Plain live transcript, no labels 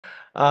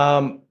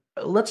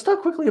Let's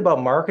talk quickly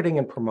about marketing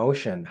and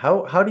promotion.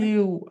 How do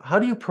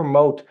you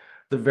promote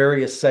the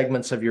various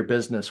segments of your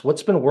business?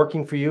 What's been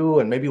working for you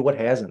and maybe what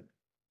hasn't?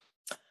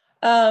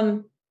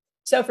 Um,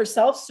 so for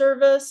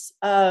self-service,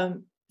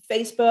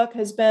 Facebook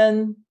has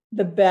been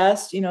the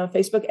best,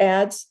 Facebook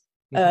ads,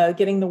 Mhm.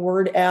 getting the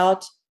word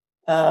out,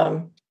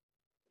 um,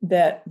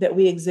 that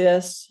we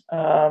exist,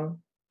 how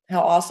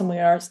awesome we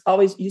are.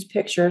 Always use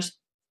pictures,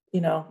 we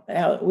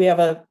have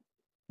a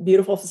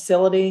beautiful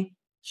facility,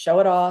 show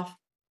it off.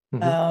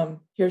 Mhm.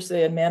 Here's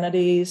the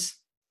amenities,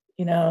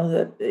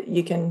 that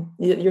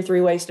your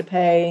three ways to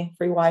pay,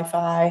 free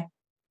Wi-Fi.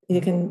 You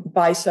Mhm. can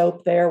buy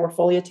soap there. We're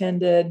fully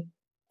attended.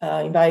 You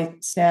can buy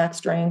snacks,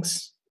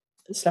 drinks,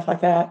 stuff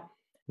like that.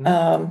 Mhm.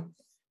 Um,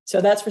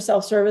 so that's for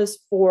self-service.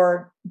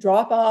 For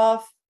drop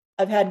off,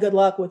 I've had good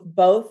luck with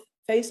both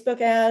Facebook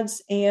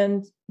ads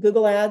and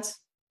Google ads.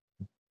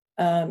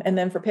 And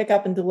then for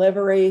pickup and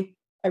delivery,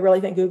 I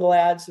really think Google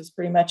ads is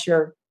pretty much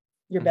your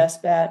Mhm.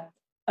 best bet.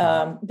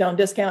 Mhm. Don't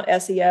discount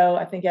SEO.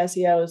 I think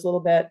SEO is a little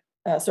bit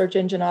search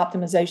engine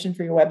optimization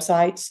for your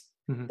websites.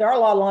 Mhm. There are a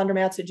lot of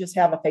laundromats that just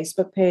have a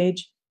Facebook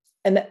page,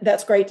 and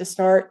that's great to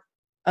start.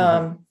 Mhm.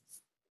 Um,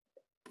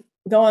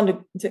 Go on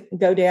to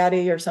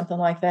GoDaddy or something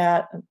like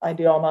that. I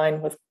do all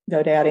mine with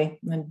GoDaddy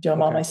and do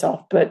them all Okay.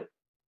 myself, but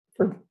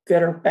for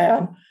good or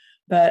bad.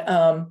 But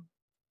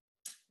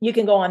you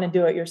can go on and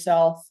do it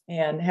yourself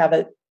and have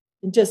a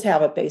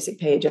basic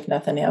page if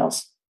nothing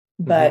else.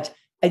 Mhm. But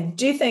I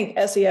do think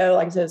SEO,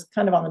 like I said, is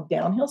kind of on the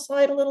downhill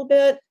side a little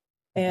bit.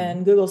 Mhm.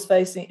 And Google's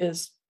facing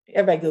is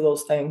everybody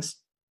Googles things.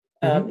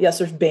 Mhm. Yes,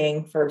 there's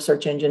Bing for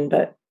search engine,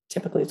 but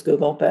typically it's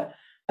Google. But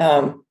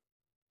um,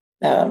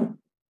 um,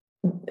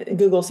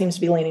 Google seems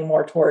to be leaning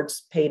more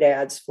towards paid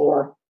ads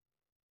for,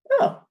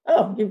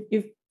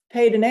 you've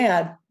paid an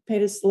ad,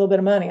 paid us a little bit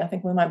of money. I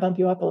think we might bump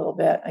you up a little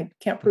bit. I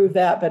can't prove Mhm.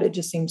 that, but it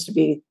just seems to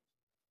be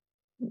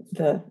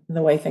the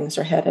way things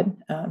are headed.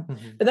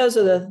 Mhm. But those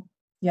are Okay.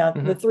 the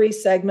Mhm. three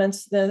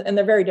segments, and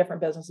they're very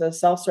different businesses: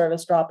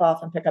 self-service, drop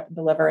off, and pickup and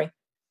delivery.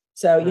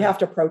 So All you right. have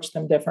to approach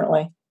them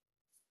differently.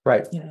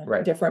 Right.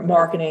 Right. Different Right.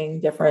 marketing,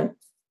 different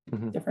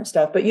Mhm. different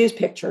stuff. But use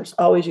pictures.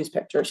 Always use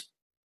pictures,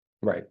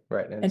 Right.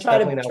 Right. And and it's try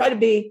definitely to not. try to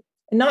be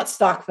not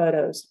stock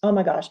photos. Oh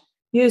my gosh,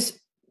 use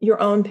your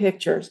own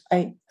pictures.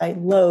 I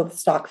loathe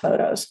stock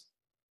photos,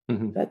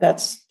 Mhm. but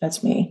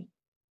that's me.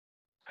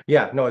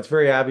 Yeah, no, it's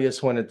very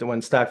obvious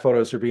when stock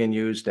photos are being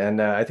used,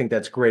 and I think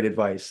that's great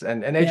advice.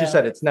 And as you Yeah,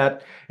 said, it's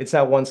not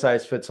one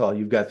size fits all.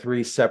 You've got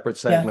three separate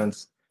yeah.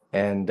 segments,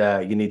 and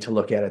you need to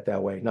look at it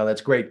that way. No,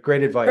 that's great Pro-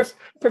 advice.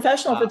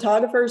 Professional Uh,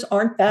 photographers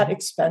aren't that mhm.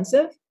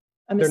 expensive.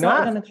 I mean, They're it's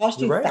not not. going to cost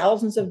You're you right.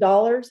 thousands of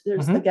dollars.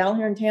 There's a Hmm. gal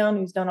here in town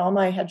who's done all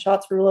my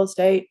headshots for real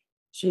estate.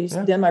 She's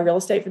Yeah. done my real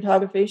estate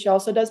photography. She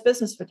also does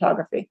business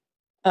photography.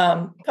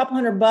 A couple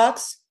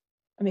 $100.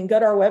 I mean, go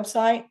to our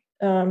website,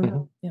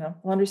 Hmm.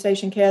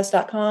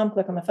 laundrystationcast.com,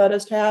 click on the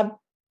photos tab.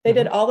 They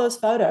did Hmm. all those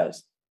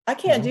photos. I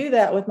can't Hmm. do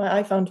that with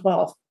my iPhone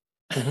 12.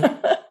 Hmm.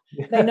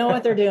 They know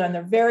what they're doing.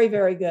 They're very,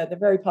 very good. They're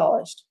very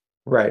polished.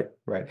 Right,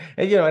 right.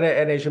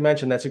 And as you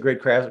mentioned, that's a great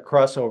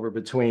crossover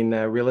between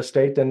real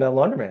estate and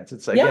laundromats.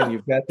 It's again, Yeah.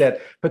 you've got that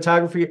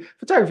photography.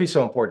 Photography is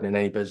so important in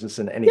any business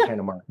and any Yeah. kind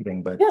of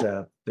marketing. But Yeah.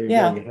 there you go.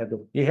 Yeah.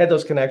 You had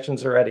those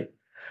connections already.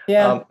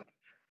 Yeah.